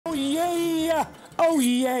Oh,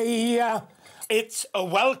 yay! It's a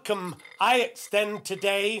welcome I extend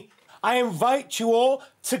today. I invite you all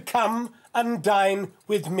to come and dine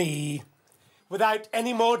with me. Without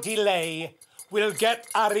any more delay, we'll get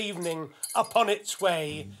our evening upon its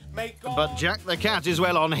way. But Jack the Cat is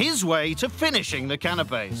well on his way to finishing the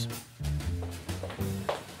canapes.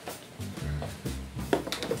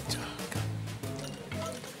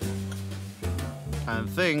 And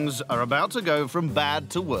things are about to go from bad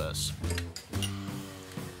to worse.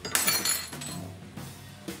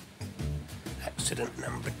 Accident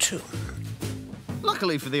number 2.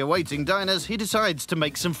 Luckily for the awaiting diners, he decides to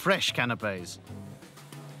make some fresh canapes.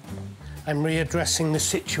 I'm readdressing the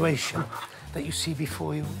situation that you see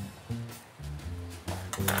before you.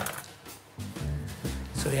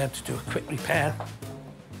 So we had to do a quick repair.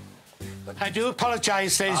 I do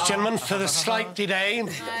apologise, ladies and gentlemen, for the slight delay.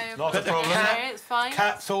 No, not a problem. It's fine.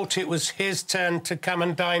 Cat thought it was his turn to come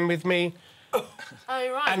and dine with me. Oh,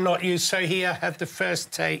 right. And not you, so here, have the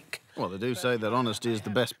first take. Well, they do say that honesty is the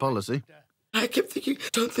best policy. I kept thinking,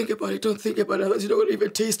 don't think about it, don't think about it. Otherwise you don't want to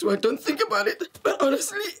even taste one. Don't think about it. But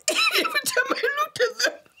honestly, every time I looked at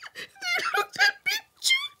them, they looked at me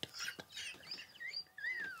chewed on.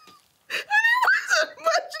 And it wasn't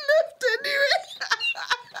much left anyway.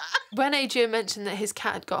 When Adrian mentioned that his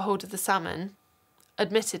cat had got hold of the salmon,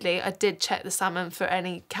 admittedly, I did check the salmon for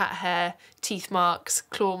any cat hair, teeth marks,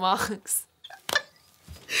 claw marks.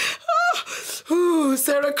 Oh,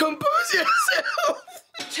 Sarah, compose yourself.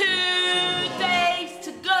 2 days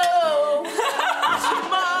to go to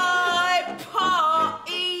my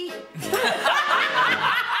party.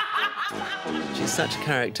 She's such a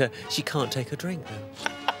character, she can't take a drink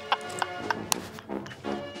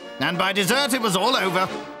now. And by dessert, it was all over.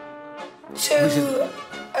 To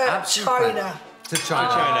China. To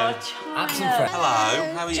China. Absent friend.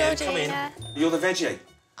 Hello, how are you? Georgina. Come in. You're the veggie?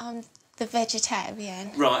 I'm the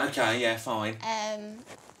vegetarian. Right, OK, yeah, fine.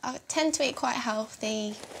 I tend to eat quite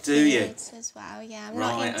healthy Do you? foods as well, yeah. I'm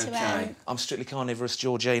Right, not into OK. I'm strictly carnivorous,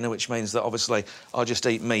 Georgina, which means that, obviously, I just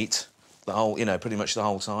eat meat the whole, you know, pretty much the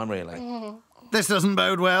whole time, really. This doesn't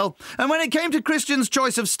bode well. And when it came to Christian's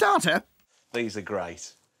choice of starter... These are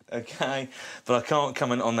great, OK? But I can't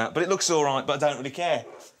comment on that. But it looks all right, but I don't really care.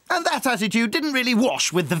 And that attitude didn't really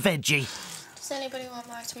wash with the veggie. Does anybody want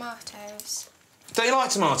my tomatoes? Don't you like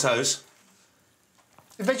tomatoes?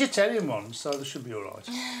 The vegetarian one, so they should be all right.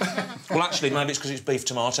 Well, actually, maybe it's because it's beef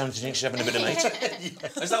tomato and you think she's having a bit of meat.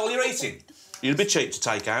 Is that all you're eating? You'd be cheap to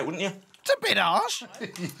take out, wouldn't you? It's a bit harsh.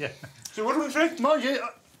 Yeah. So what do we think? Mind you,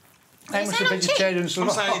 how much the vegetarians I'm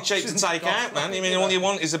saying you're cheap to take out, man. I mean, all you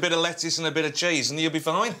want is a bit of lettuce and a bit of cheese and you'll be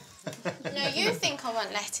fine. No, you think I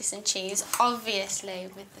want lettuce and cheese, obviously,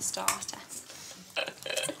 with the starter.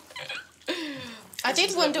 I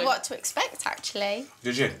did wonder what to expect, actually.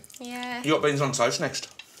 Did you? Yeah. You got beans on toast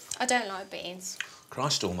next? I don't like beans.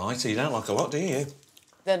 Christ almighty, you don't like a lot, do you?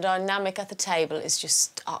 The dynamic at the table is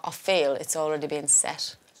just... I feel it's already been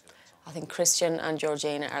set. I think Christian and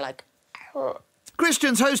Georgina are like...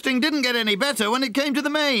 Christian's hosting didn't get any better when it came to the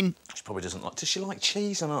main. She probably doesn't like... Does she like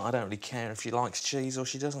cheese or not? I don't really care if she likes cheese or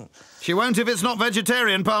she doesn't. She won't if it's not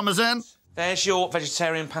vegetarian parmesan. There's your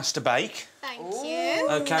vegetarian pasta bake. Thank you.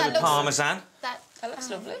 OK, with parmesan. That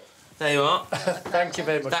looks lovely. There you are. Thank you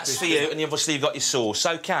very much. That's for you, and obviously you've got your sauce.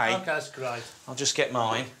 OK. OK, that's great. I'll just get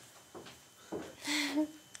mine.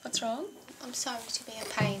 What's wrong? I'm sorry to be a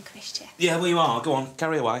pain, Christian. Yeah, well, you are. Go on,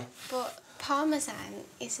 carry away. But parmesan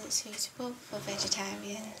isn't suitable for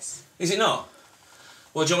vegetarians. Is it not?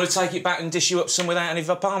 Well, do you want me to take it back and dish you up some without any of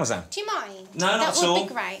the parmesan? Do you mind? No, not at all. That would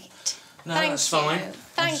be great. No, Thank that's you. fine.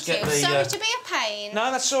 Thank you. Sorry to be a pain.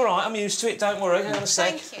 No, that's all right. I'm used to it. Don't worry. Hang on a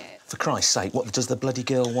sec. Thank you. For Christ's sake, what does the bloody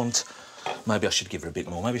girl want? Maybe I should give her a bit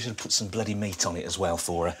more. Maybe I should put some bloody meat on it as well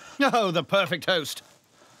for her. Oh, the perfect host.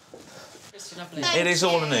 It is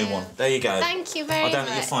all a new one. There you go. Thank you very much. I don't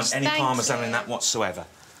think you'll find any parmesan in that whatsoever.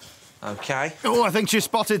 OK. Oh, I think she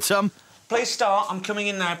spotted some. Please start. I'm coming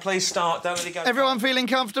in now. Please start. Don't let it go. Everyone feeling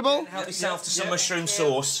comfortable? Help yourself to some mushroom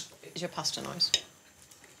sauce. Is your pasta nice?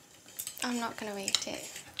 I'm not going to eat it.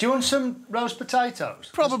 Do you want some roast potatoes?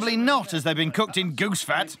 Probably not, as they've been cooked in goose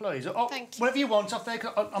fat. Please. Thank you. Whatever you want,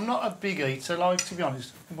 I'm not a big eater, like, to be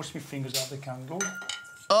honest. I wash my fingers out the candle.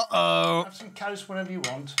 Uh-oh. Have some carrots whenever you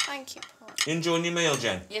want. Thank you, Paul. You enjoying your meal,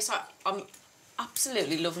 Jen? Yes, I'm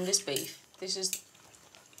absolutely loving this beef. This is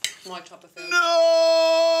my type of food. No!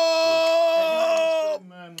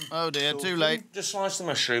 Oh, dear, too late. Just slice the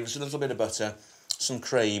mushrooms, a little bit of butter, some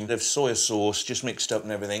cream, a bit of soy sauce, just mixed up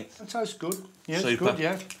and everything. That tastes good. Yeah, it's Super. good,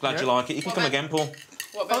 yeah. Glad you like it. You can come again, Paul.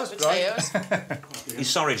 What about the potatoes? You're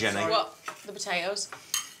sorry, Jenny. What? The potatoes?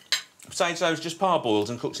 Potatoes just parboiled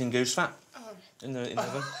and cooked in goose fat. in the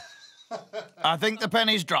oven. I think the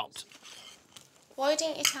penny's dropped. Why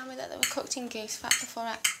didn't you tell me that they were cooked in goose fat before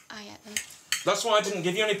I ate them? That's why I didn't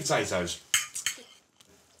give you any potatoes.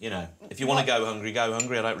 You know, if you want to go hungry, go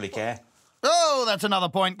hungry. I don't really care. Oh, that's another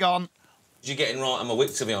point gone. You're getting right on my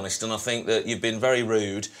wick, to be honest, and I think that you've been very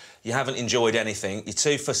rude. You haven't enjoyed anything. You're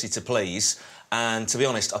too fussy to please. And, to be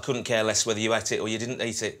honest, I couldn't care less whether you ate it or you didn't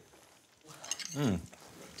eat it.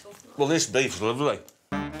 Well, this beef's lovely.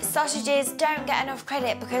 Sausages don't get enough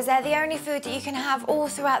credit because they're the only food that you can have all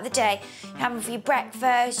throughout the day. You can have them for your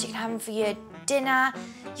breakfast, you can have them for your dinner.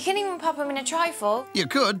 You can even pop them in a trifle. You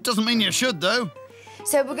could, doesn't mean you should, though.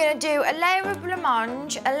 So we're going to do a layer of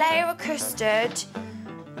blancmange, a layer of custard,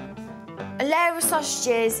 a layer of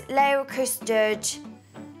sausages, layer of custard,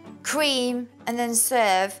 cream, and then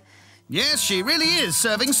serve. Yes, she really is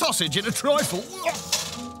serving sausage in a trifle.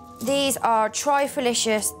 These are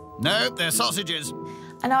triflicious. No, they're sausages.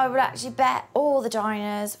 And I would actually bet all the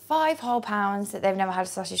diners £5 whole that they've never had a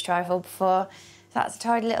sausage trifle before. So that's a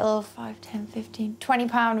tidy little 5, 10, 15,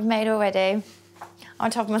 £20 I've made already.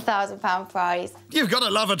 On top of my £1,000 prize. You've got to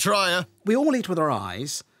love a trier. We all eat with our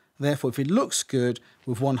eyes. Therefore, if it looks good,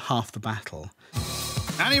 we've won half the battle.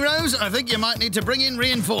 Annie Rose, I think you might need to bring in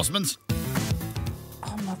reinforcements.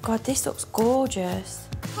 Oh, my God, this looks gorgeous.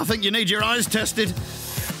 I think you need your eyes tested.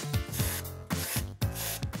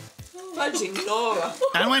 Imagine Laura.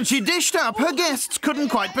 And when she dished up, her guests couldn't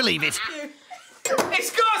quite believe it.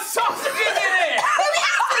 It's got sausages in it! Oh,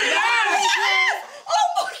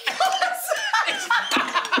 my God!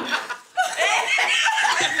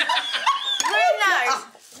 Really nice.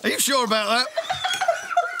 Are you sure about that?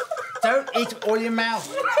 Don't eat all your mouth.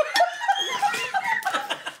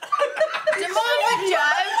 Come on,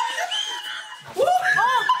 Joe.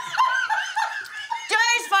 Oh.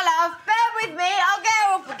 Joe's fell off. Bear with me. I'll get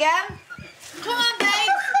her up again. Come on,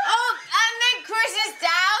 babe. Up, and then Chris is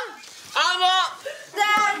down. I'm up!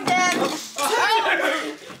 Down, down.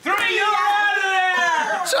 3, you're out of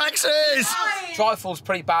there! Taxis! Trifle's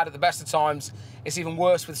pretty bad at the best of times. It's even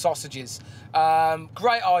worse with sausages.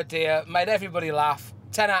 Great idea, made everybody laugh.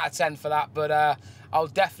 10 out of 10 for that, but I'll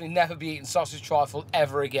definitely never be eating sausage trifle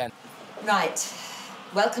ever again. Right,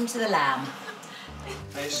 welcome to the lamb.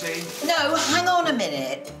 Hey, see? No, hang on a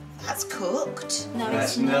minute. That's cooked. No,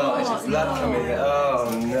 That's not. It's blood coming in.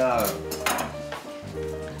 Oh, no.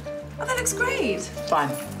 Oh, that looks great.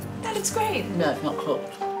 Fine. That looks great. No, it's not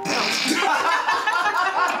cooked.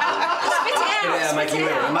 Yeah, make you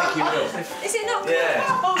real. Make you real. Is it not? Yeah.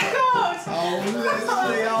 Oh, God. Oh,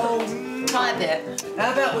 Leslie, Try a bit.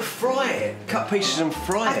 How about we fry it? Cut pieces and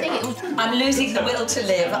fry it. I'm losing the will to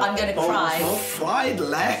live. I'm going to cry. Fried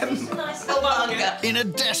lamb. In a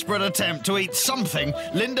desperate attempt to eat something,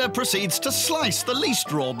 Linda proceeds to slice the least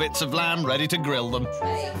raw bits of lamb ready to grill them.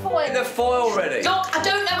 The foil ready. Look, I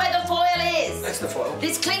don't know where the foil is. That's the foil.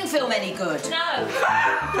 Is cling film any good? No.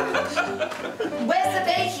 Where's the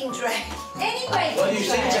baking tray? Anyway. Well, you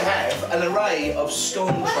seem to have an array of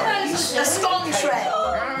scone trays. A scone tray.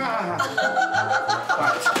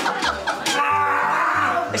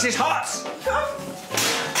 This is hot.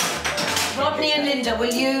 Rodney and Linda,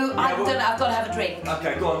 will you? I've got to have a drink.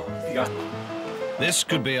 Okay, go on. You go. This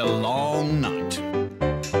could be a long night.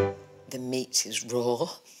 The meat is raw.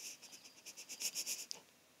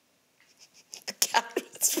 The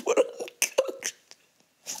carrots were uncooked.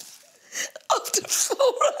 After 4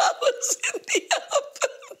 hours in the oven.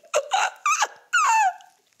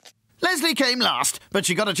 Leslie came last, but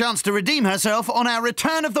she got a chance to redeem herself on our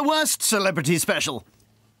Return of the Worst Celebrity special.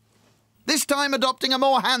 This time adopting a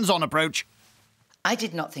more hands-on approach. I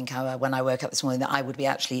did not think, when I woke up this morning, that I would be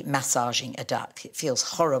actually massaging a duck. It feels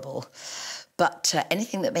horrible. But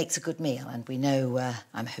anything that makes a good meal, and we know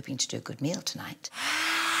I'm hoping to do a good meal tonight.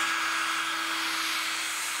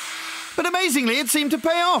 But amazingly, it seemed to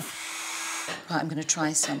pay off. Right, I'm going to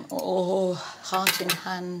try some. Oh, heart in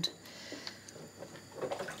hand.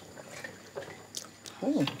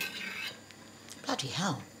 Oh, bloody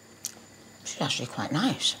hell. She's actually quite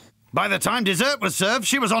nice. By the time dessert was served,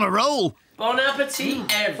 she was on a roll. Bon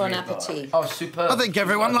appetit, everybody. Bon appetit. Oh, superb. I think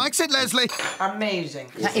everyone likes it, Leslie. Amazing.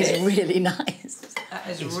 That is really nice. That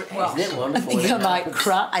is Isn't it I wonderful? think I might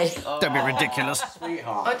cry. Don't be ridiculous.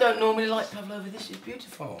 Sweetheart. I don't normally like pavlova. This is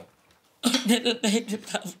beautiful. Never made a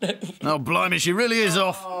pavlova. Oh, blimey, she really is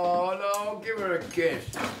off. Oh, no, give her a kiss.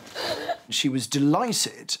 She was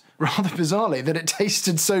delighted, rather bizarrely, that it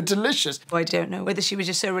tasted so delicious. I don't know whether she was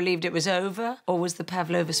just so relieved it was over or was the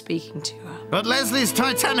pavlova speaking to her. But Leslie's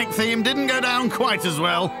Titanic theme didn't go down quite as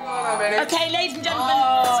well. OK, ladies and gentlemen,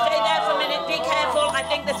 stay there for a minute. Be careful. I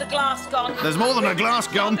think there's a glass gone. There's more than a glass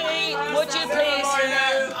gone. Bobby, would you please?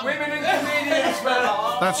 Women and comedians.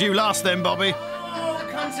 That's you last then, Bobby.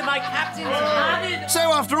 Come to my captain's cabin. So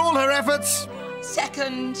after all her efforts...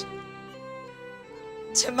 Second.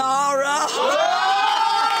 Tamara.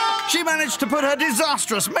 She managed to put her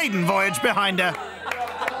disastrous maiden voyage behind her.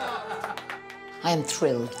 I am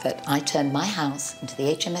thrilled that I turned my house into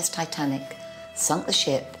the HMS Titanic, sunk the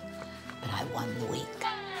ship, but I won the week.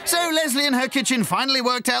 So Leslie and her kitchen finally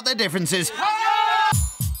worked out their differences.